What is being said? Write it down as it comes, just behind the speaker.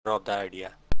of the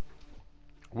idea.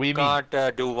 What do you mean?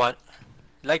 Can't do one,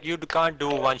 like you can't do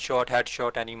one shot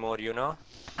headshot anymore, you know?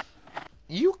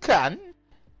 You can.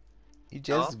 You No?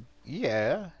 just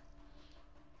yeah.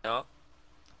 No?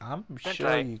 I'm Can sure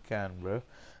try. you can, bro.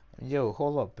 Yo,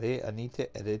 hold up, hey. I need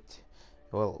to edit.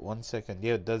 Well, 1 second.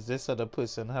 Yo, does this other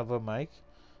person have a mic?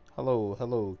 Hello,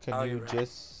 hello. Can How you you right?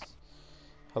 just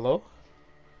hello?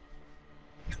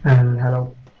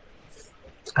 Hello,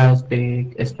 I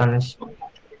speak Spanish.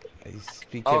 I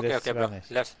speak a Okay, little okay, bro.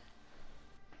 Spanish. Let's.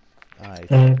 Alright.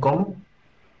 ¿Cómo?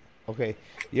 Okay.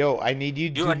 Yo, I need you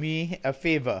to You do and me a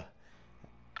favor.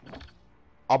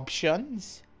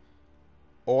 Options,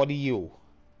 audio,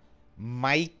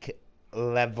 mic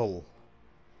level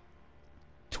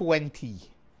 20.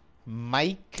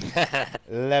 Mic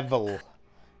level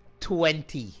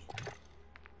 20.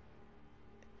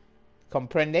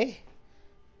 ¿Comprende?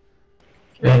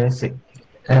 Sí.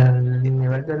 El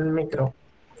nivel del micro.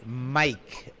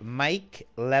 Mic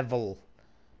level.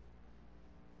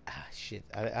 Ah, shit.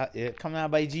 Coming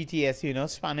out by GTS, you know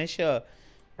Spanish? no,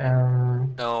 I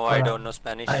Hola. don't know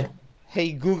Spanish.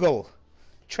 Hey, Google,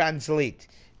 translate.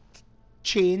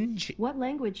 Change What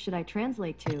language should I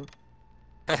translate to?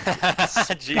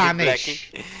 Gee,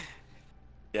 Spanish. Blacky.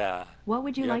 Yeah. What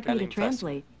would you You're like me to telling first.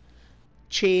 translate?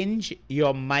 Change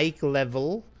your mic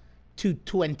level to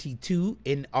 22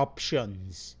 in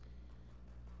options.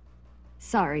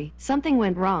 Sorry, something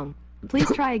went wrong. Please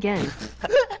try again.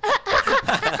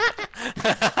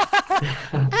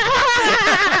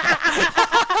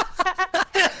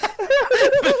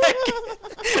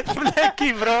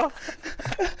 Blacky, bro.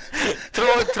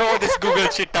 Throw this Google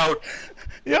shit out.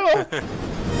 Yo,